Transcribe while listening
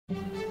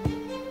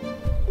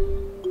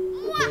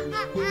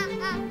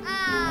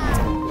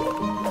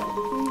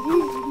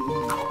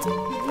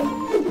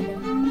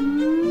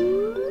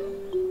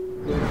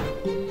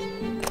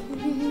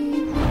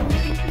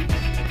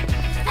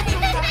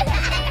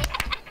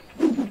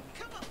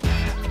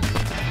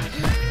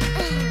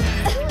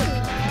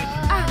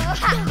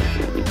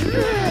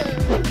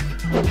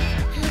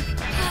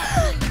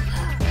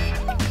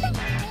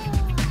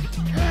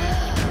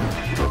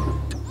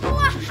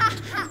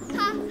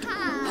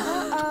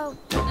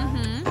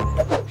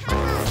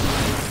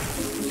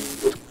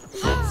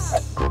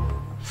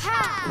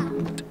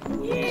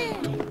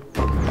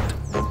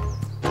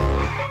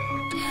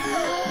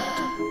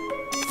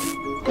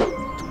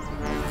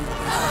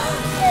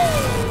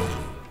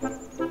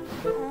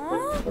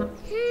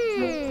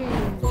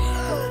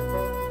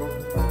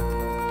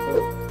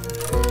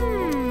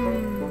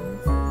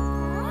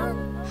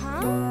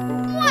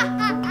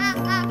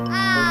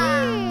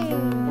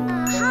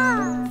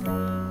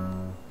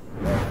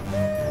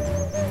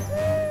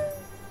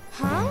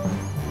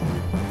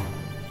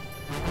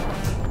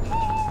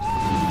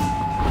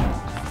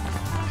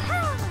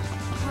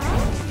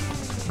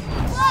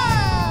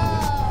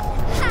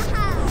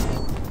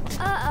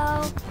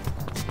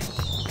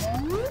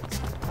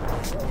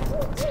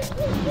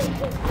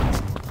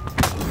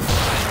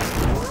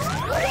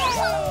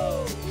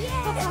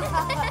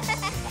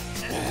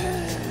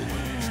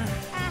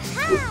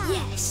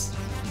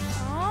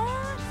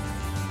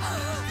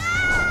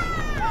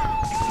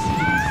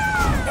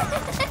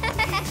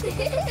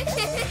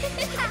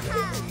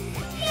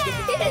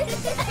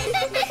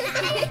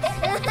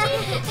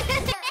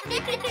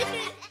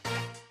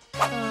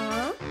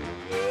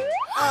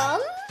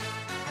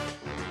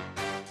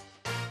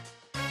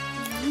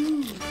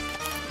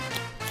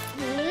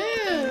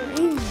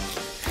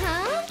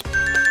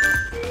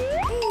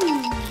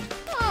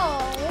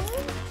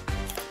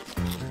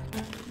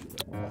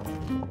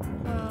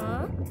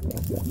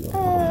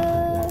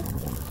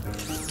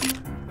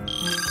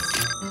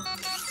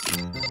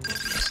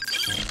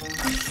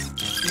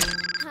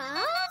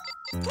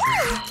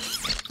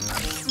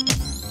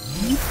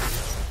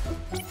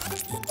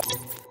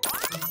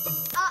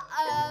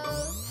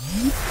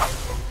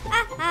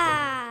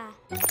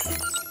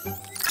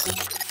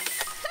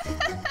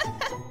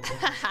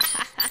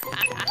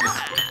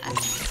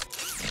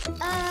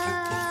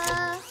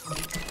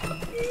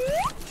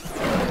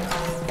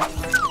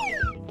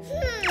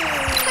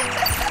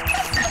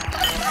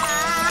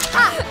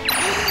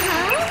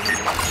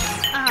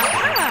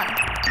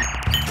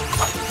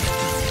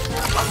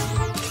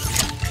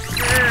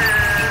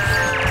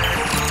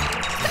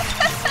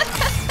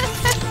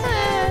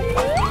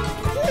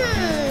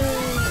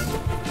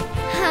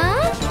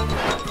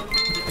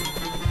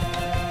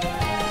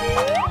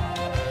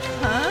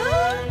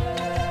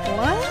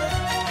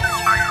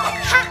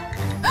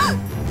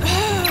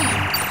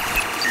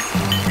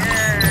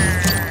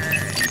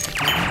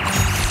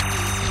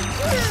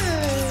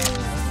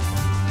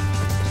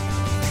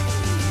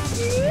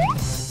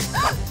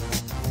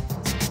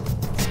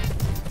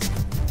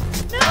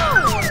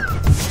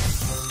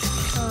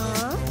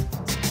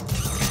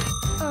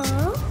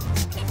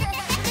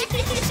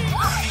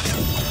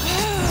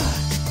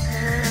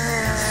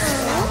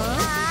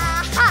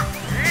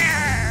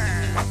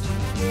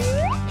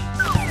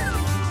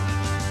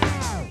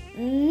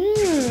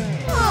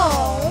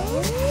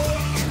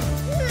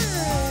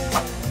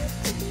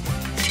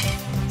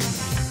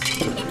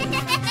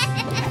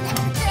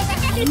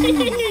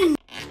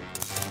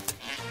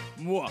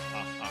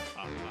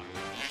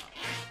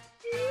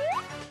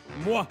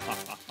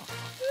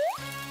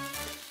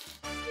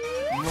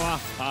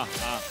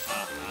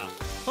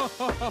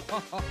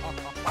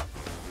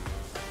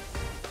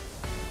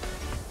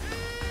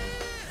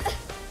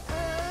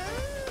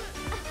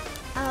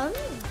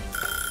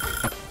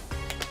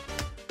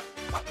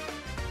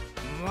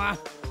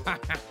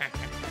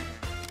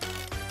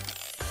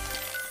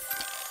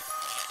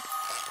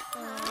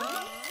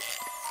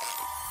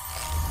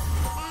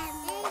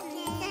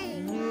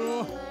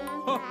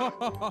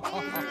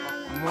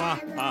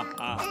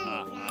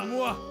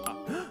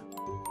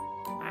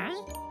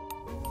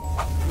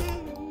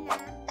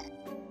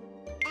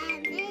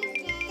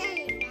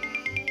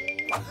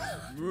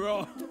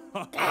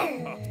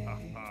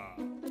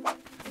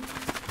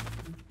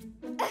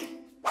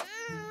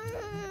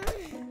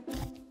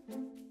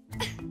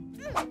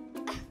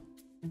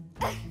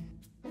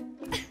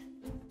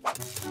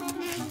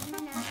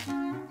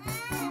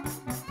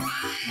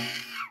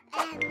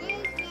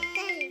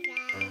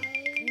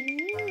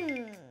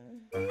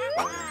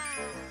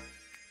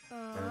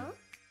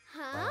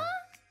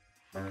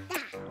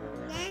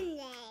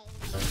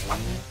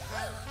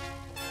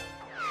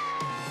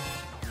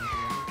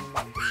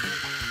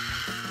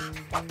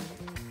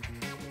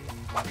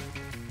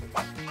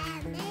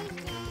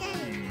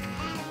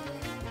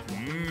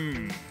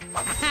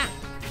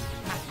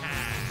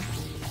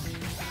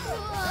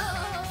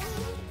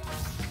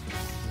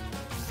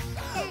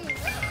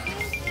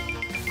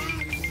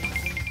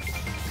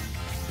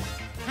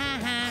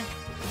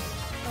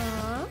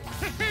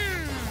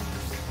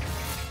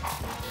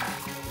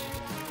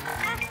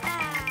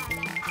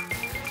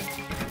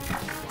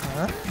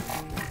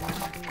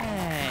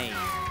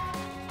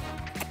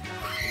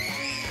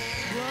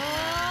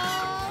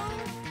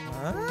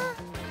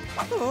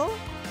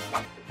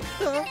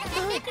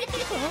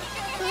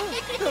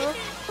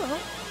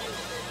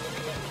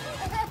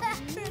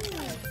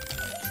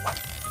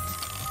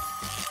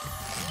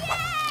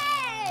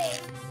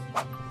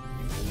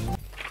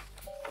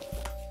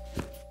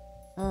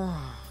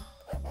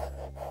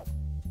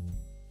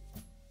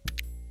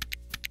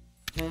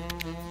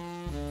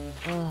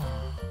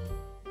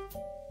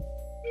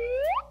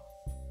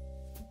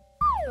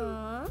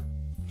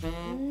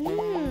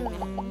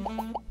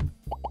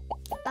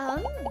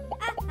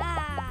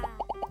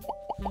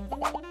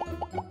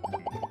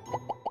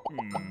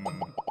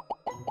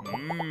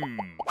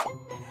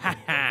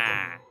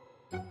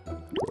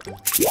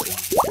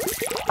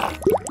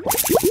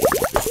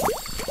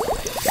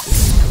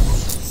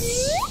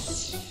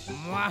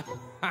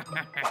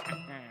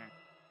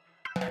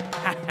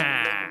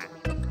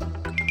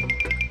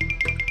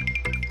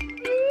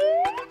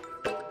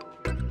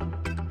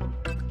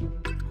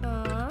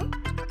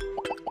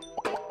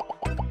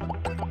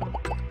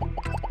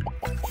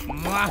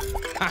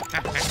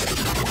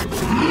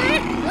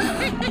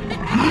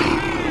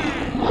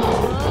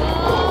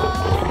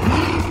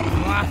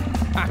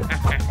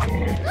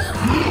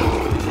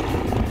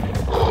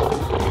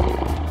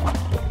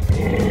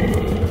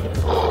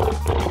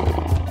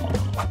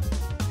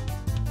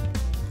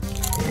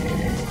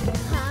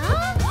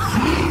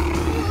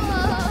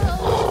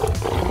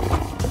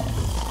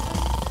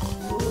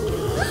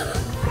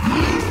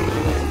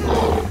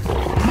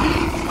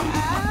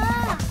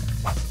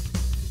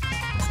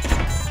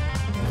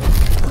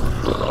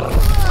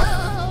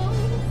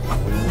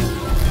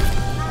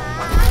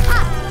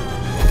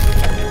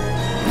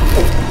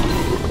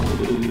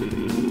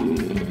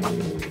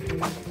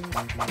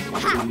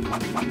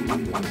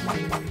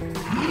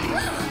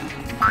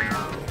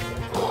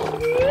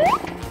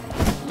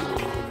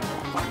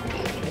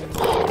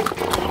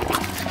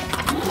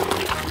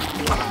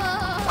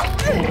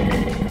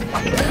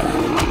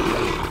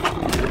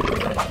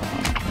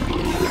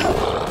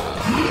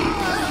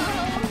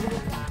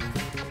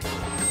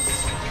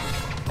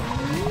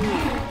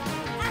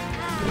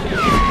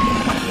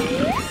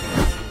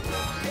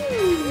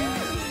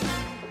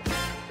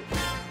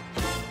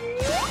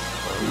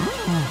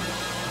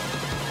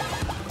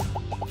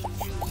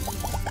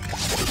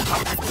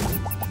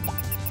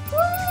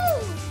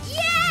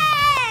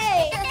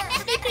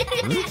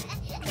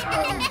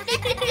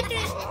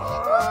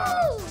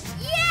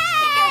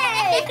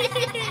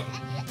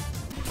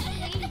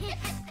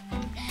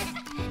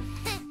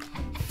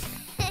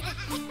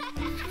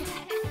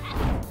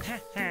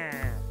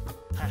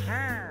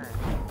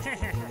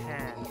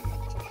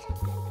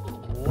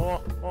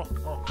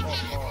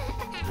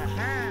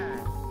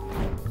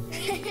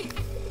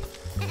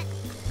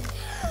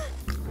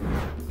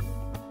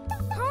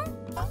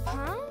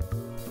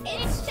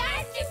It's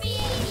time to be a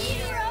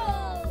hero!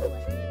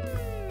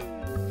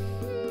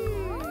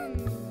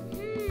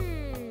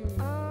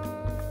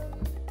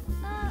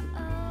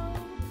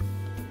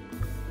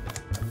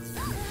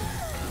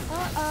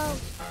 Uh-oh.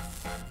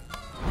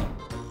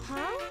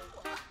 Huh?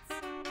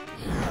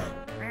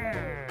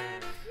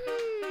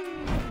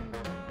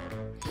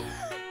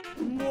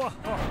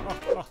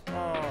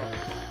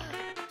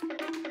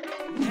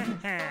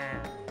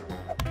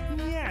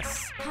 Yes.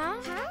 Huh?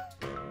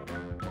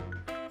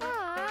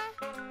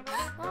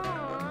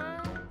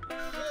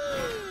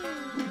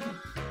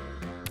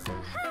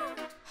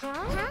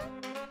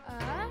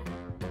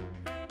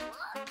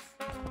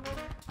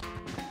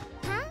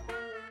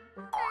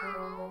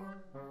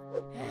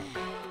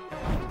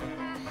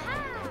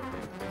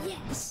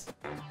 Yes.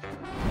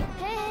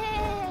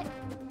 Hey.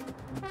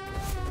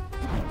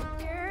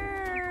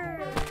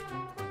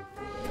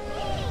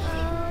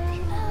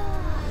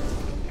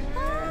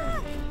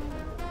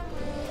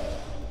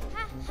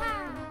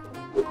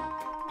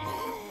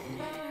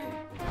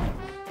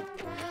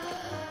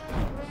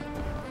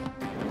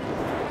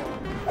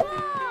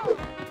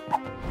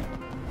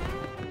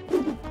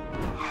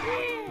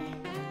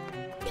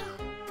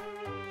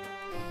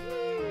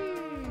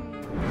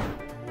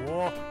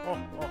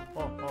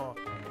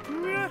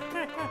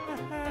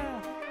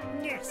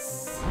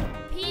 Yes.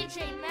 PJ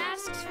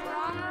Masks were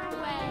on our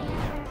way.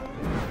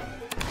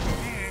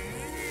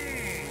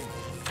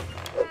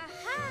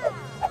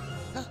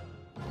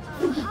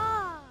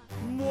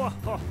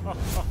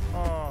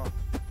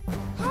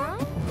 Huh?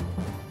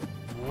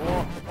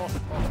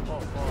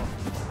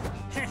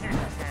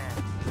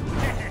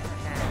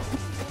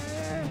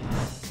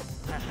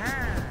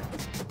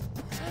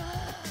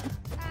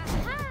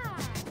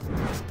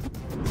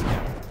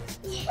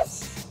 Yes.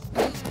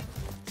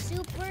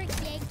 Super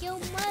Gekko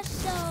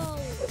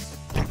muscles.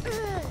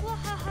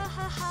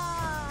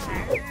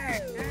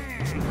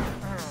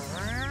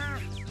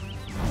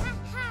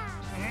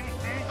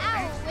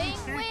 Ow,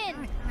 wing win.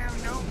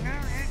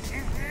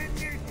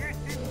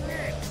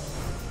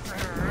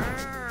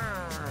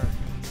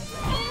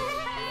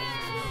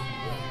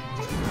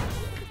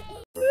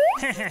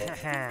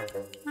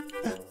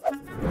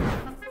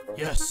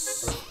 Yes.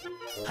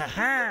 Ha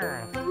ha.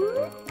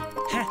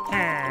 Ha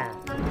ha.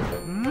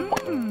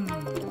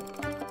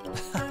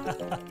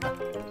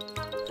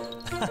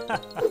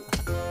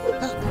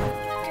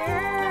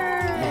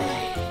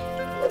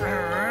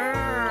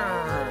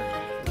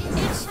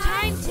 It's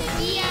time to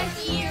be a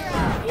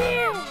hero.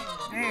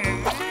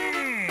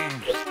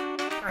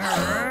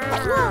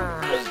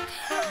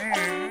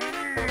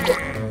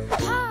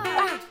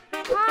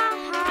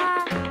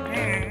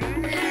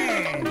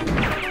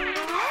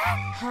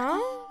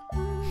 Huh?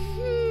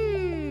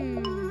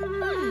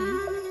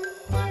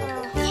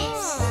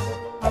 Yes.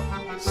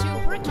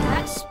 Super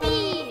cat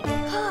speed.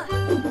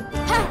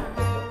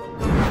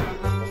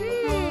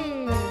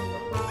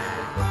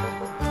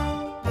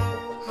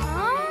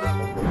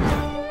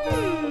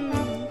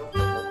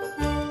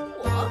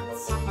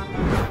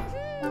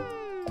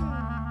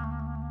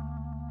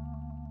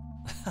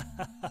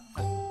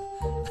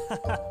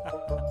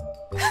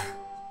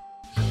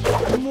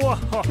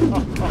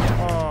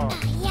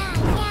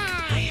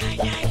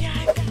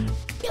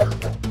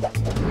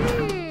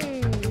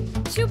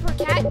 Super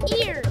cat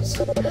ears.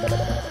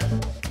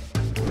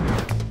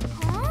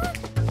 Huh?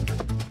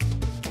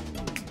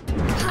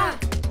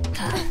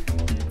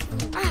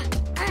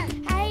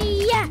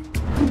 Hi-ya.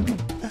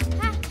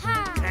 Ha-ha.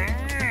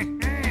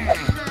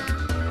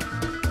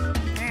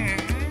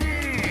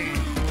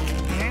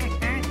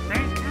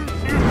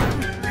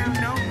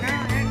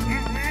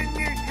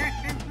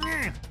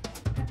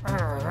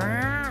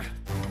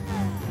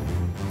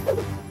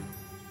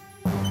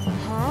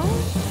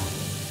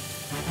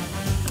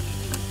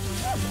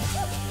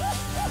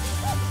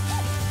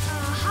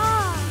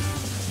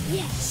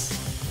 Yes.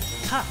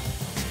 Ha.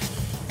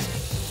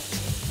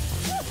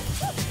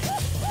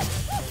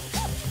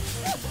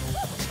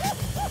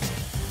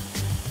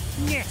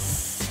 Yes.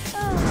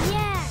 Oh,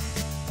 yeah.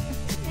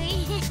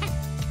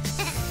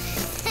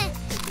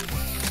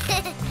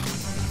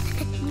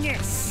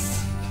 Yes.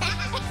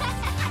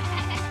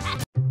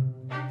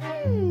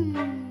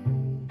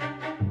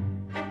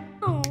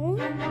 Oh.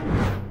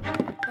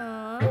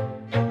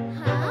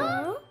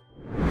 Huh?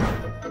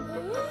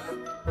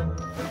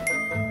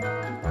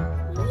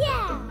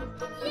 Yeah.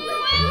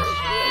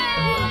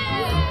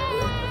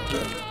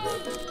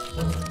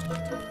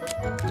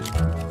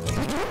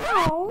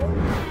 Oh.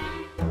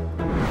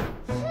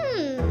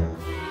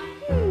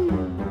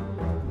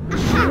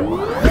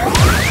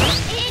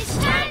 It's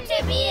time to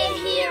be a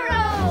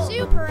hero.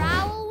 Super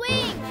owl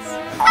wings.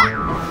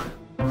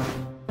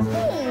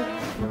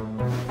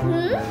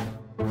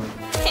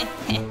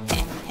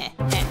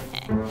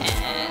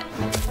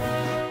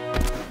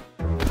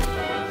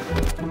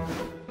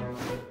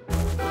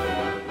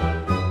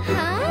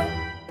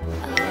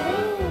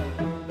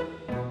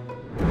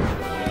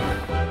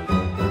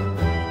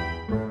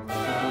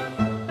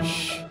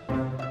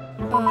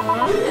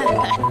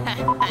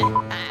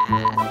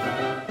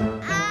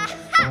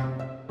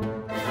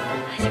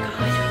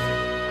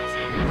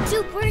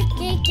 Super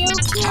Gekko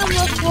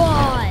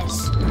camouflage.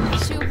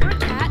 Super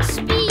cat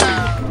speed.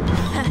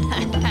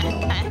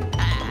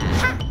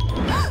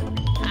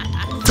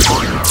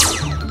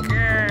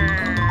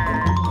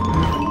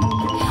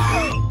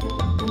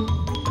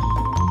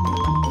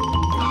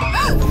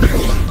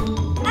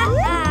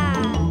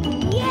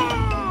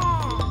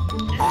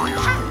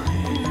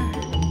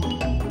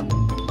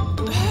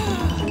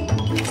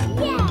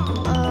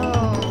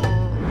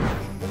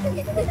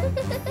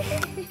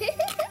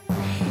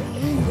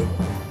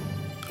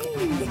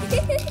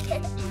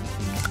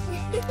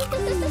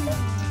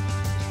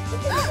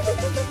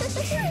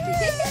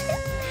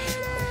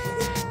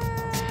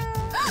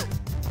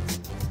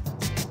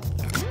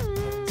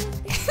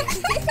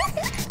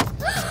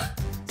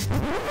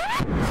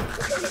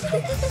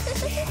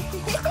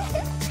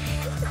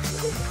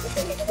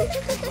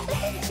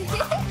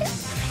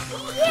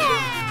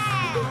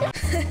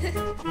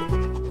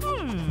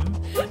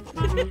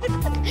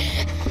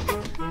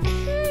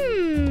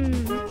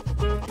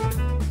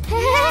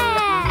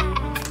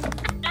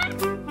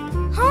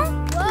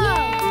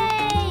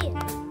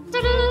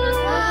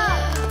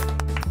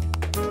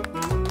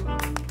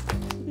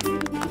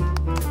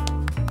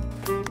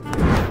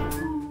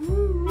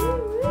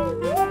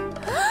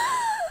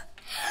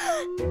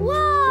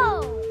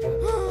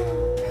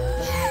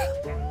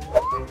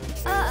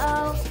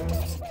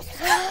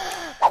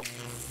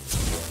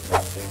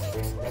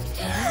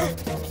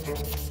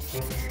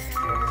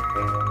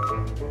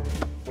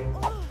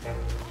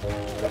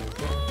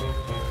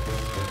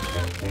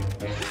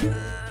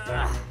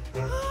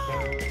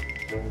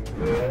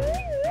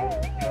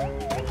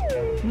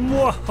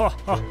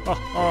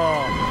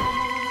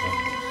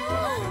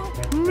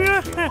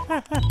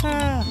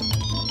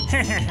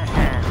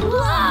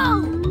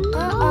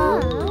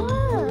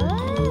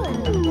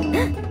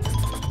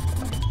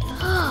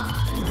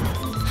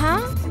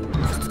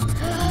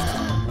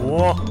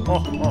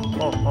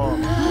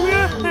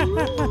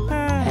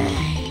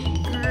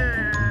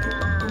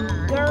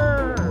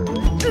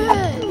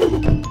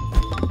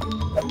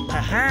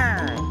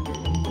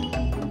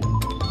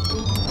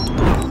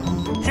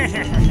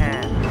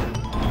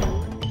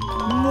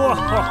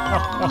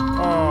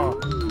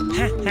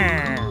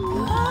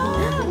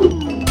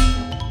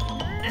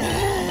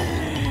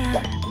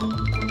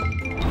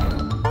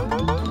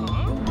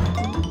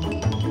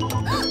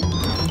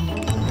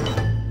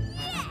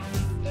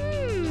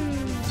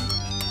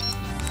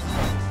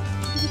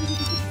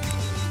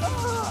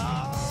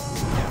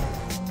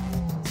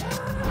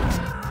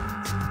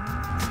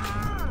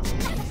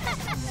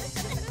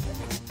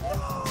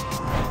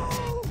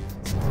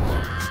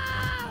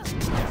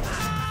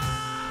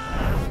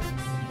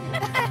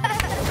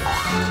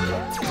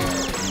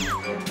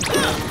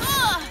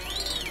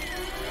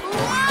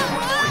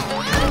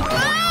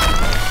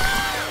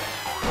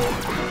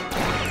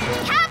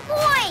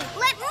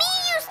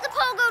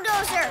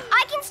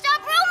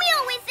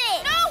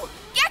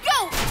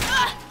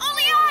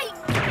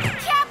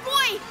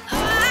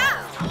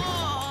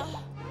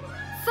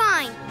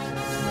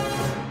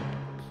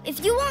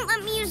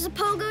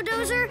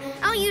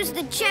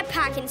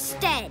 Jetpack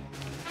instead.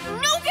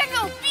 No,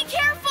 Gekko! Be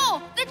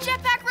careful! The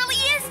jetpack really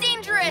is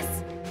dangerous!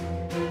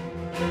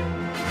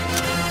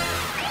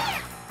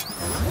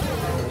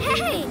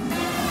 Hey!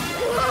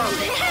 Whoa,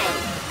 hey!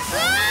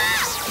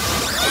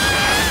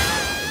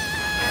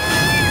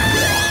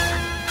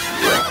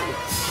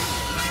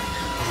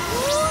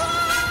 Whoa!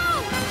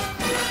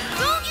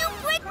 Don't you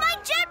break my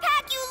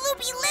jetpack, you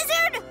loopy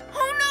lizard!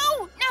 Oh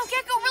no! Now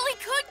Gekko really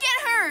could get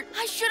hurt!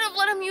 I should have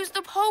let him use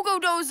the pogo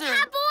dozer.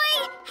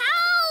 Catboy, help!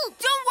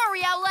 Don't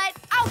worry, Owlette.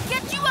 I'll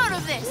get you out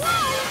of this.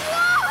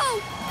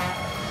 Whoa!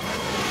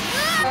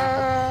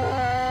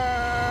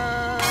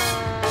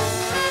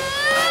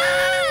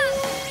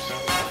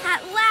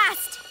 At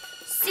last!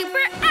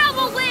 Super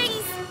owl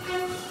wings!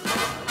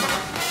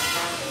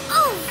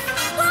 Oh!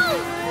 Whoa!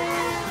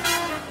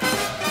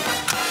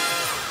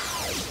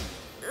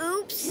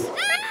 Oops.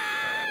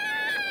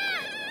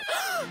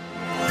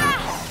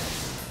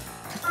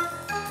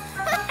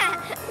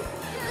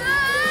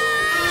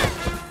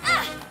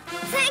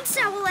 Thanks,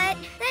 Owlette.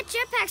 That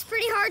jetpack's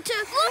pretty hard to...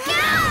 Look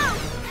out!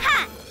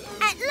 Ha!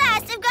 At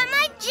last, I've got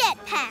my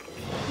jetpack.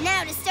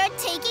 Now to start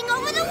taking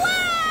over the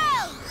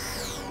world!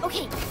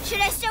 Okay,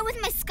 should I start with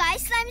my Sky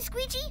Slime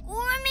Squeegee?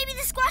 Or maybe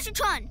the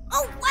Squashatron?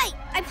 Oh, wait!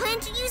 I plan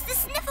to use the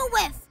Sniffle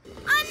Whiff.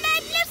 I'm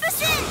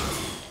magnificent!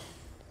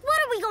 What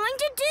are we going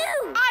to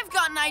do? I've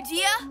got an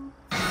idea.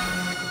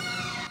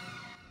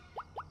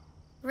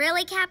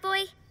 Really,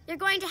 Catboy? You're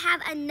going to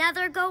have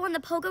another go on the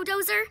pogo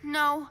dozer?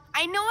 No,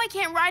 I know I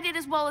can't ride it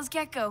as well as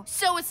Gekko,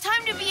 so it's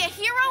time to be a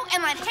hero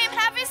and let him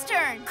have his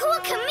turn. Cool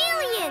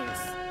chameleons!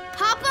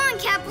 Hop on,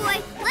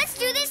 Catboy. Let's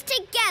do this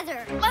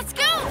together. Let's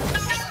go!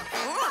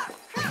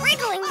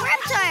 Wriggling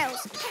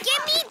reptiles!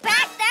 Give me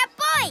back that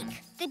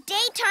bike! The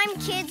daytime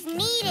kids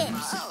need it.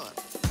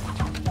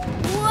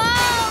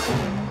 Whoa!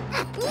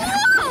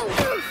 Whoa!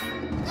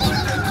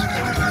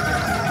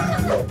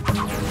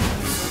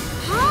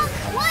 Huh?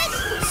 What?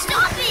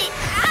 Stop it!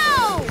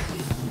 Ow!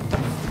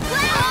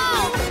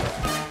 Whoa!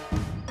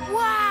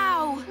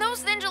 Wow!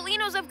 Those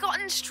Ninjalinos have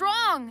gotten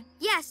strong.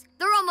 Yes,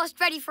 they're almost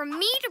ready for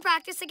me to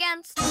practice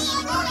against. Almost,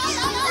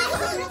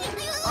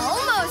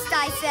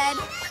 I said.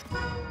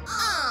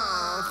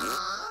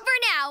 For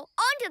now,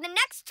 on to the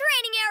next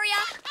training area.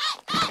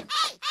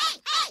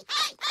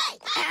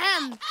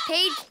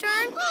 Page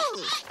turn.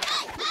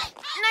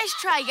 Nice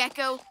try,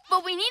 Gekko.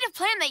 But we need a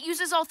plan that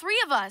uses all three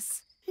of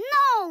us.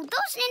 No,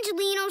 those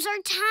Ninjalinos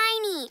are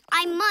tiny.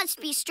 I must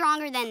be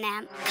stronger than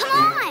them. Come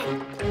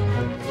on!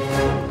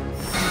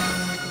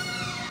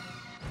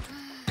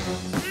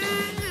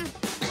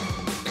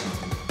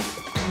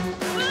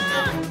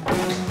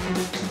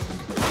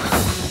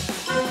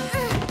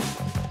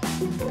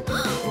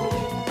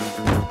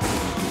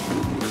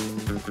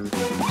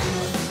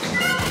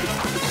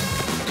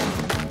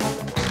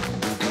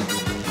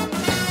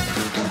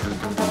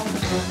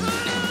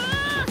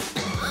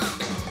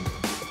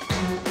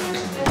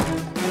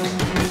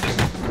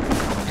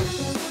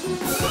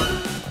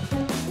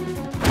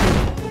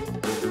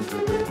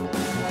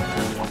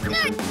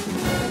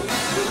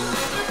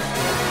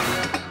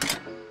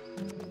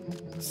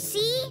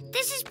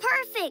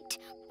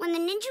 When the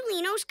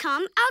Ninjalinos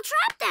come, I'll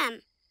trap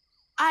them.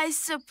 I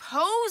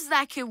suppose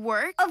that could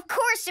work. Of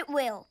course it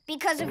will,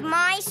 because of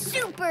my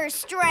super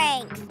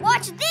strength.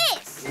 Watch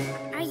this.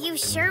 Are you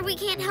sure we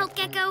can't help,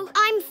 Gekko?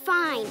 I'm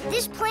fine.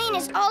 This plane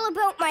is all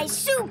about my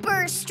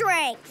super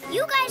strength.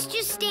 You guys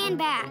just stand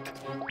back.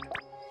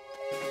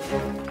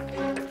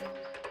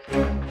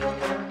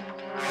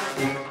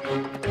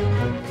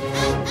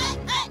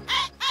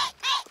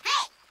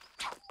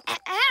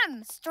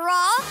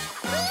 Straw?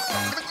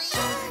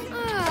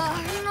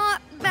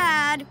 Not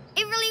bad.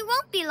 It really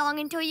won't be long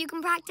until you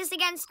can practice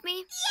against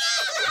me.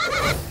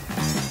 Yeah!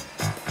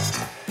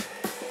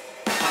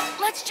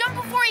 Let's jump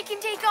before he can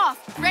take off.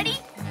 Ready?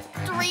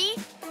 3,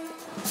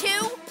 2,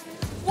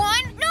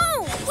 1.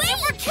 No! Wait!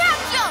 Super cat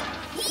jump!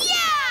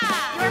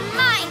 Yeah! You're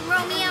mine,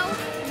 Romeo.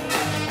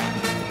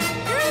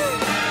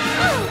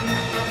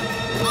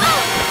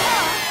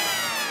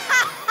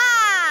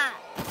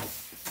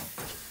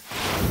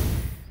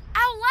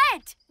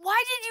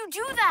 Why did you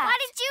do that? Why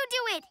did you do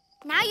it?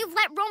 Now you've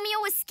let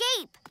Romeo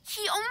escape.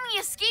 He only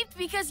escaped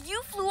because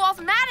you flew off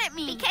mad at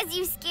me. Because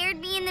you scared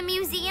me in the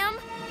museum?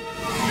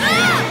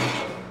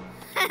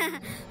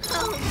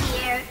 Oh,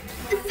 dear.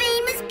 The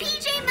famous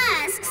PJ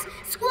Masks,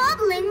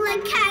 squabbling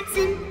like cats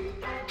and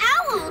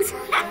owls.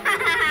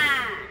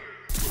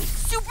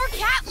 Super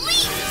Cat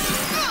Leap!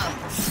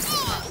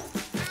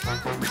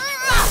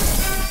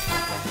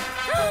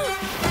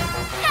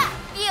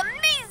 The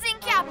amazing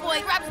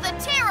Catboy grabs the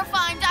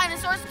terrifying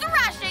dinosaur's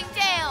thrashing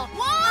tail.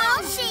 Whoa!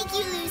 I'll shake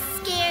you loose,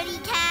 scaredy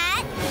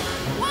cat.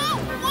 Whoa!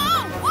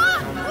 Whoa! Whoa!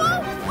 Whoa!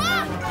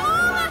 Whoa! Whoa!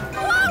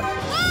 Whoa!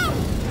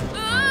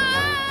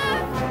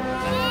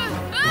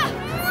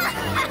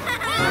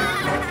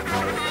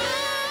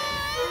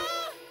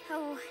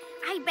 Oh,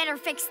 I better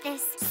fix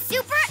this.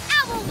 Super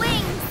Owl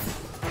Wings!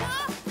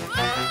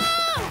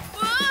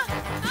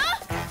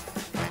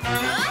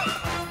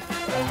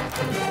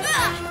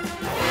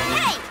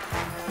 Hey!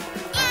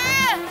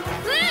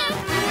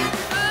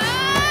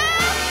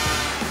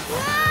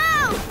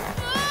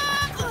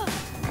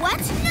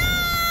 What?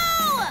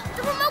 No!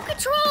 The remote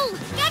control!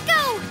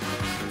 Gekko!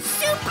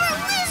 Super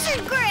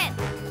Lizard Grip!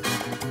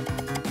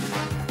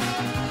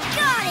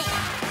 Got it!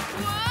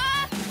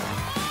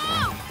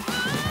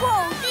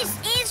 Whoa, this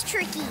is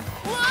tricky.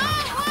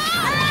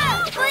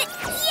 But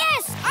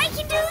yes, I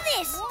can do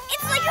this!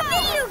 It's like a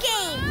video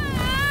game!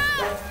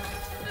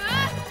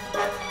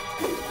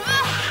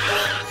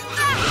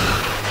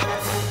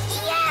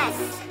 Yes!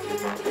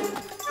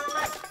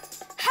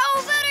 How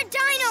about a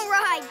dino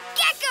ride?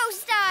 Gekko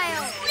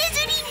style!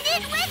 Lizardy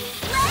nitwit,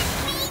 let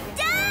me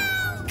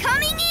down!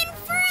 Coming in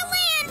for a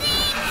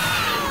landing!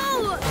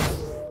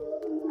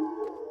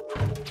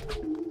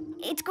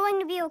 It's going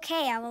to be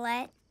okay,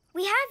 Owlette.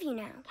 We have you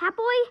now.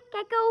 Catboy,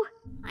 Gekko,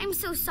 I'm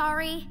so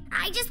sorry.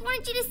 I just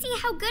wanted you to see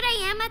how good I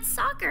am at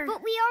soccer.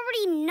 But we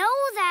already know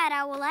that,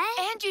 Owlette.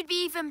 And you'd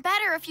be even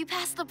better if you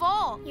passed the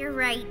ball. You're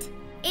right.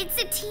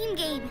 It's a team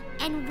game,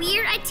 and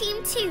we're a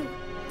team too.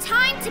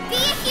 Time to be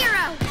a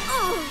hero!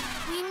 Oh.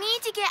 We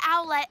need to get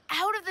Owlette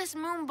out of this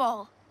moon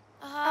ball.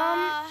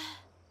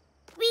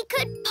 We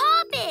could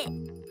pop it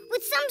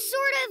with some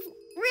sort of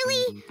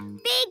really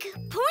big,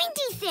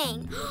 pointy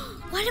thing.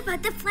 What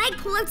about the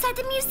flagpole outside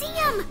the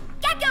museum?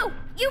 Gekko,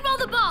 you roll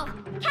the ball.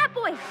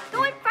 Catboy,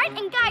 go in front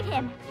and guide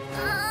him.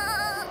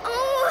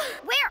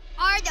 Where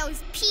are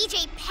those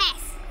PJ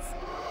pests?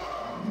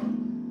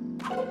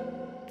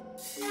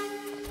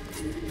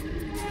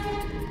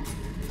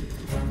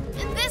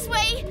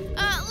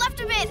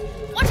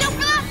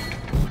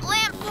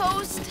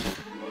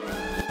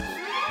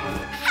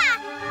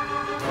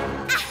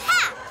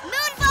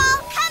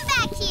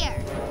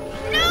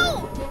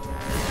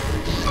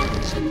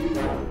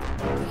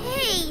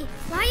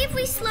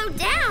 really slow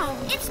down.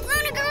 It's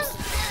Luna Girl's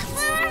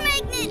lunar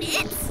magnet.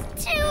 It's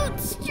too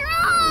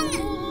strong.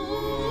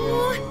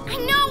 I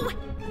know.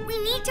 We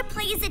need to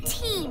play as a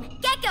team.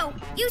 Gekko,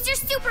 use your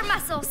super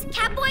muscles.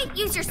 Catboy,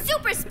 use your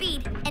super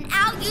speed. And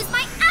I'll use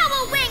my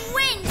owl wing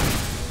wind.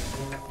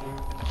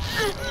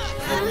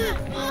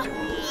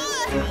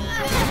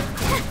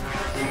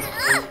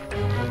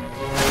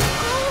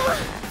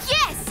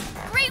 Yes!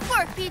 Great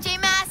work, PJ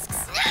Masks.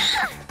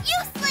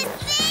 Useless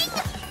thing!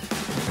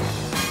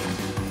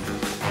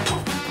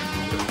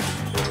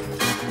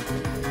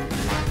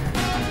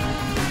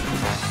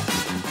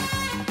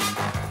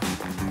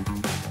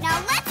 Now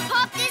let's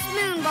pop this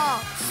moon ball.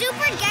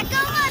 Super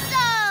Gekko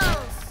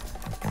muscles!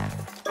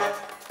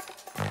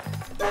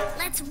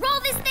 Let's roll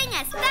this thing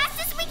as fast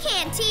as we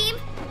can, team.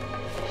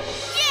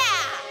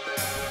 Yeah!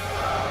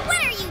 What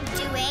are you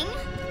doing?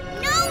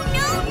 No,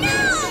 no, no!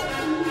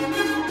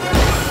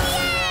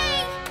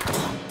 Yay!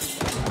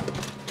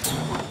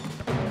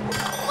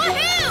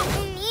 Woohoo!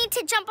 We need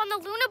to jump on the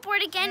Luna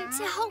board again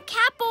to help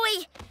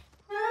Catboy.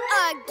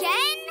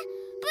 Again?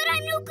 But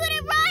I'm no good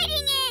at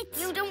riding it!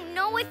 You don't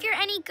know if you're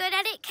any good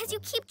at it because you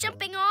keep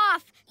jumping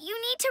off. You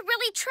need to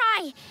really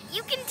try.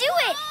 You can do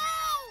it.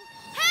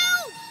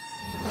 Help!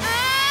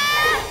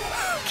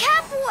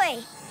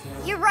 Catboy!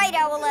 You're right,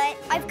 Owlette.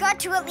 I've got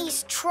to at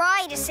least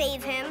try to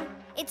save him.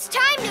 It's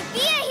time to be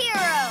a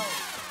hero!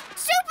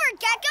 Super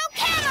Gekko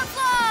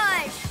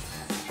camouflage!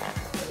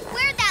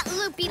 Where'd that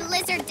loopy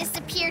lizard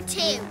disappear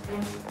to?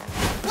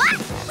 What?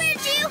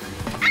 Where'd you?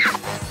 Ah!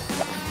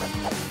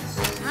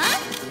 Huh?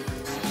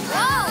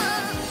 Whoa!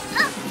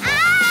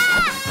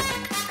 Ah!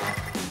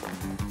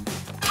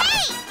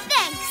 Hey!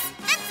 Thanks!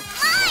 That's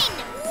mine!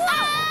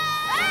 Whoa!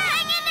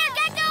 Hang in there,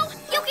 Gekko!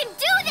 You can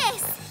do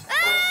this!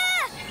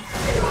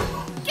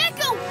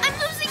 Gekko, I'm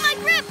losing my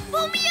grip.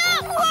 Pull me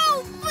up.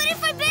 Whoa! But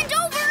if I bend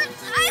over,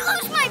 I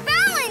lose my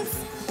balance!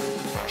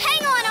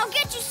 Hang on, I'll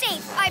get you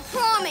safe, I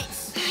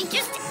promise. I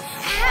just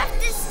have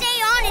to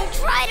stay on and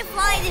try to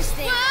fly this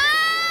thing.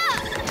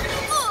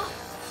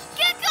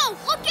 Gekko,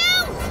 look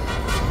out!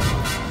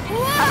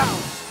 Whoa!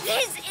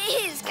 This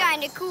is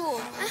kind of cool.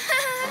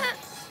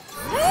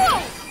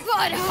 Whoa!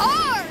 But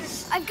hard!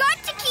 I've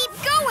got to keep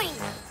going.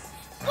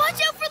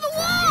 Watch out for the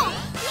wall!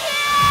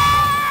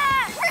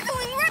 Yeah!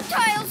 Wriggling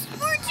reptiles!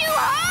 We're too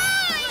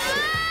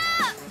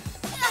high!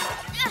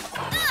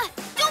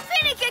 Don't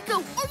panic, Gekko,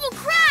 or we'll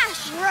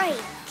crash!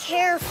 Right.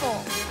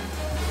 Careful.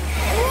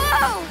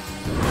 Whoa!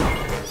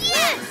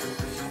 Yes!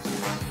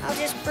 I'll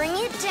just bring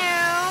it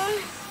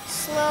down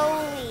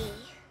slowly.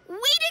 Way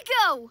to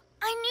go!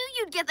 I knew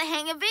you'd get the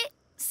hang of it.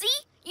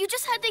 See? You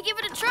just had to give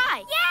it a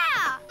try.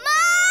 Yeah!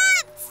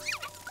 Moths!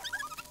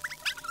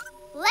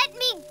 Let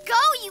me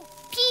go, you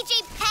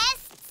PJ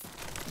pests!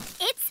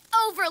 It's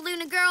over,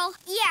 Luna Girl.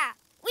 Yeah,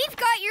 we've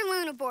got your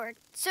Luna board,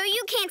 so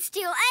you can't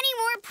steal any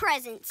more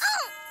presents.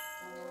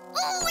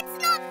 Oh, it's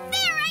not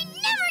fair! I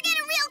never get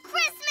a real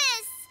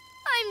Christmas!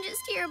 I'm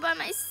just here by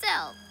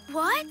myself.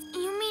 What?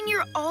 You mean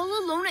you're all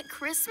alone at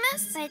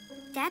Christmas? But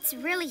that's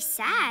really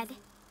sad.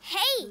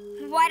 Hey,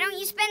 why don't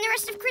you spend the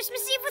rest of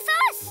Christmas Eve with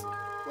us?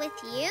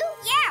 With you?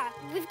 Yeah,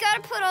 we've got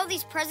to put all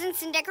these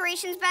presents and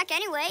decorations back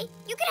anyway.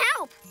 You can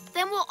help.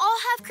 Then we'll all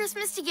have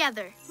Christmas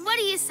together. What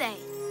do you say?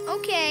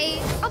 Okay.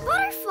 A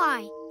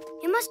butterfly.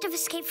 It must have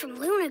escaped from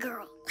Luna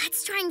Girl.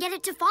 Let's try and get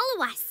it to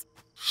follow us.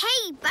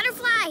 Hey,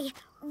 butterfly.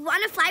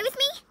 Want to fly with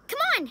me?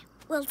 Come on.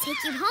 We'll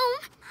take you home.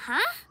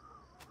 Huh?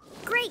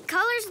 Great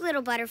colors,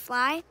 little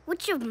butterfly.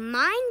 Which of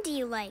mine do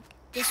you like?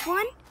 This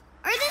one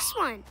or this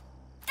one?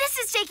 This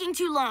is taking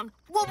too long.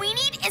 What we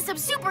need is some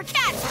super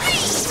cat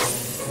speed!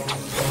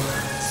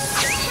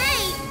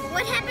 Hey,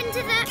 what happened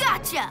to the...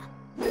 Gotcha!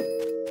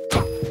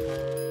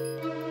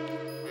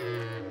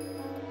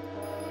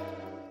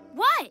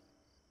 What?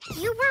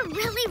 You were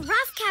really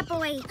rough,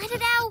 Catboy. Let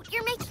it out.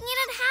 You're making it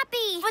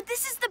unhappy. But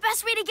this is the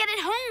best way to get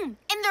it home.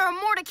 And there are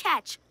more to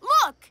catch.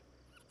 Look!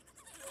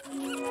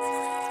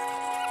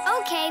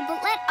 Okay,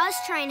 but let us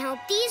try and help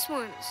these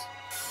ones.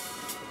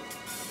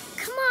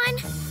 Come on,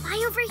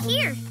 fly over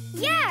here.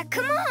 Yeah,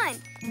 come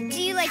on.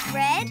 Do you like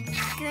red,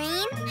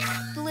 green,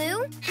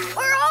 blue,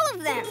 or all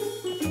of them?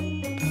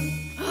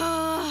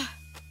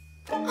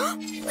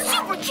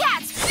 Super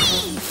cat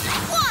speed!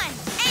 1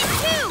 and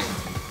 2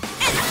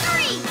 and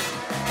 3!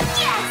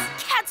 Yes!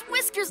 Cat's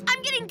whiskers,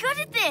 I'm getting good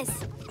at this!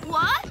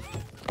 What?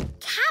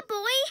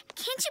 Catboy,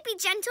 can't you be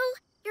gentle?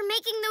 You're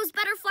making those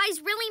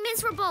butterflies really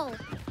miserable.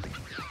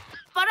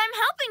 But I'm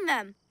helping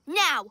them.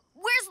 Now,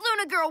 where's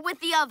Luna Girl with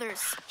the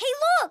others? Hey,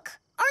 look!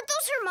 Aren't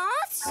those her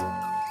moths?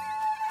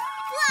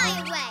 Fly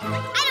away.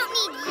 I don't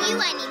need you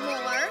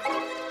anymore.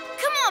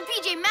 Come on,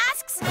 PJ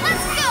Masks,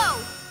 let's go!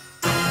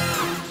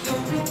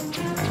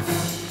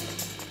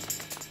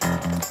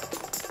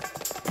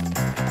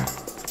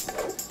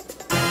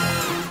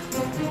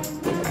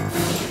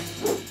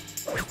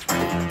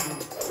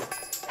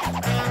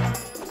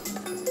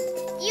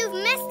 You've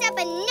messed up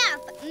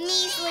enough,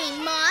 measly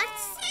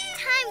moths.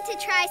 Time to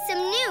try some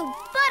new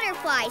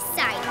butterfly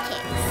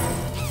sidekicks.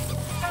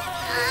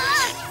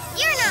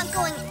 You're not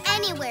going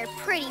anywhere,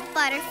 pretty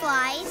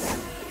butterflies.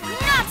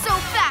 Not so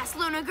fast,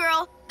 Luna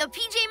Girl. The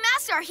PJ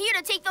Masks are here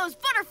to take those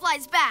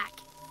butterflies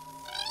back.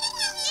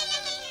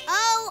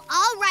 Oh,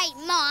 all right,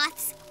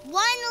 Moths.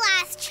 One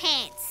last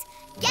chance.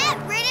 Get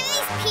rid of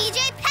these PJ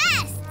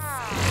pests!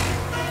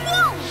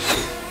 Whoa!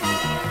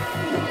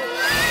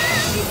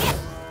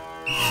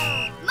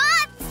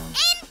 Moths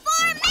in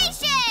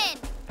formation!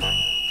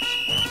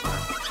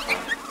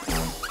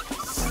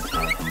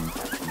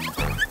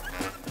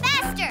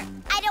 Faster!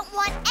 I don't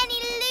want any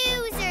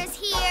losers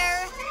here.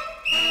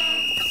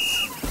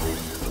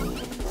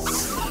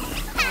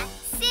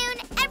 Soon,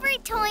 every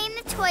toy in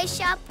the toy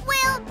shop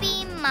will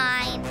be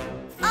mine.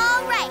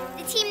 All right,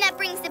 the team that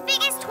brings the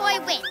biggest toy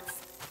wins.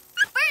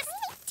 First,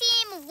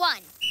 Team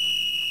 1.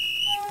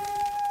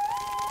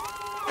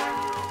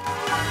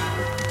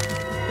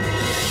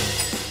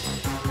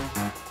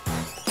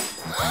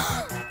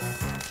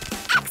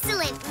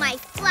 Excellent, my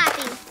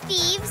flapping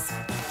thieves.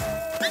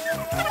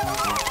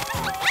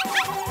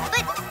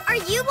 But are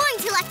you going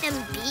to let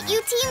them beat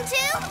you, Team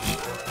 2?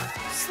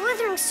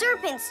 Slithering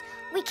serpents.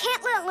 We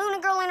can't let Luna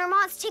Girl and her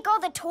moths take all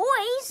the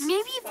toys.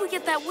 Maybe if we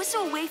get that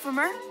whistle away from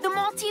her, the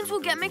moth teams will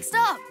get mixed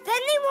up. Then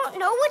they won't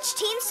know which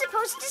team's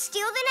supposed to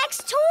steal the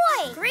next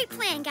toy. Great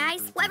plan,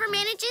 guys. Whoever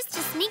manages to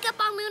sneak up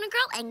on Luna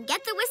Girl and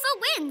get the whistle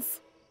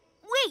wins.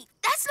 Wait,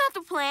 that's not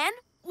the plan.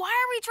 Why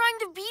are we trying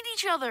to beat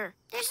each other?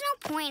 There's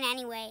no point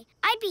anyway.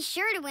 I'd be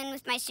sure to win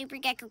with my Super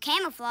Gekko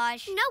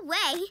camouflage. No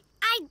way.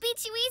 I'd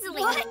beat you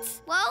easily.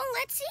 What? Well,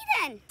 let's see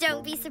then.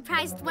 Don't be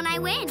surprised when I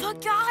win. But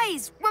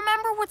guys,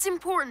 remember what's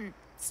important.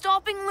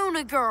 Stopping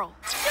Luna Girl.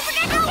 Super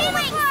Gekko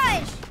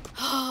camouflage!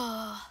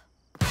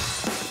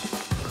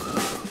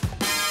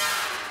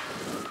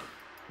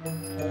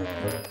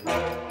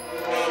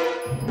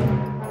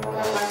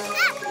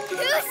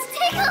 Who's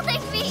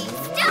tickling me?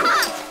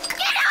 Stop!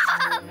 Get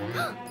off!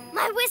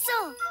 My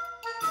whistle!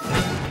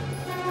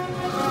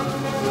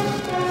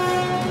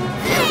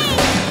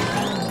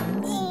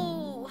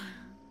 Oh.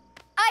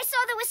 I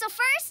saw the whistle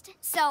first,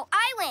 so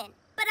I win.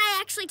 But I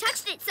actually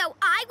touched it, so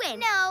I win.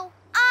 No,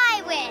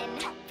 I win.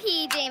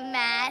 PJ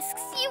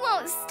Masks, you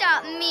won't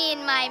stop me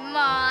and my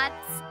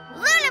moths.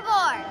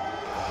 Lunaboard!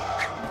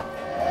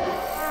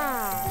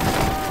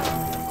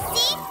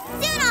 See?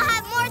 Soon I'll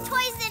have more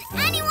toys than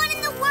anyone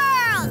in the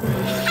world!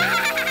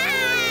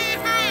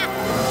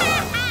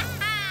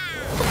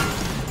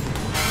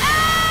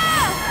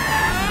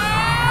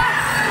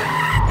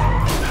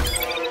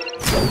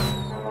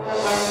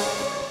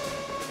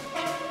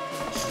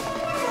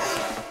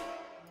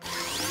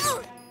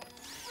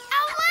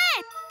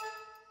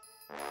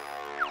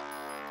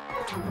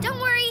 Don't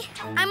worry,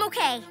 I'm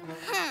okay.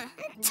 I'm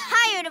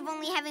tired of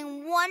only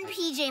having one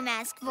PJ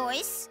Mask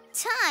voice.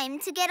 Time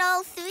to get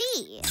all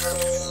three.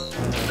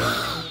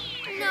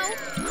 No,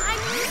 I'm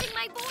losing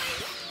my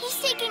voice. He's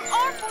taking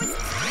our voices.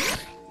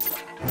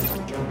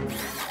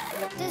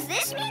 Does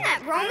this mean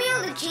that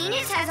Romeo the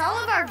Genius has all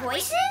of our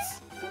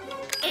voices?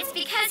 It's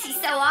because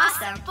he's so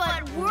awesome.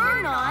 But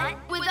we're not.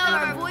 Without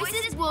our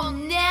voices, we'll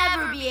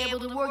never be able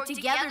to work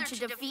together to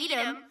defeat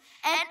him.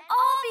 And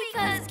all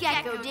because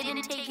Gekko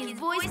didn't take his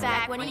voice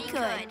back when he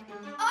could.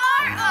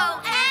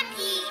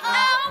 R-O-M-E-O,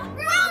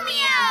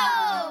 Romeo!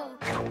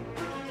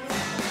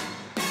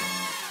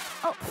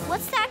 Oh,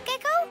 what's that,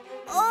 Gekko?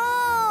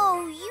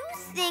 Oh, you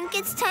think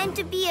it's time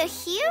to be a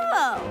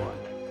hero.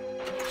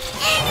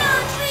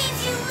 Gekko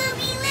treats you,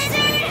 loopy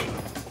lizard!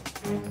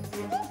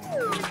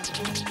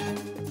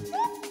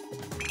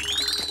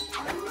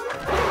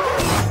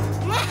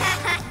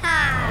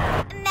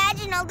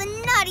 Imagine all the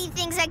naughty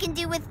things I can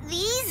do with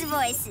these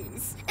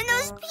voices. And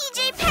those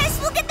PJ pests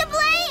will get the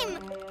blame.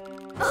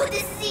 Oh,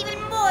 this is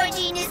even more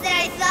genius than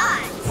I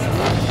thought.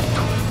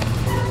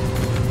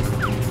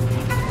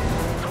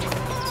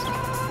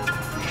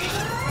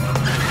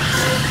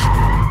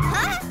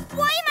 Huh?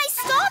 Why am I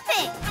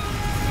stopping?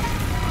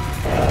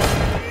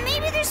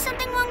 Maybe there's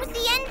something wrong with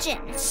the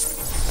engine.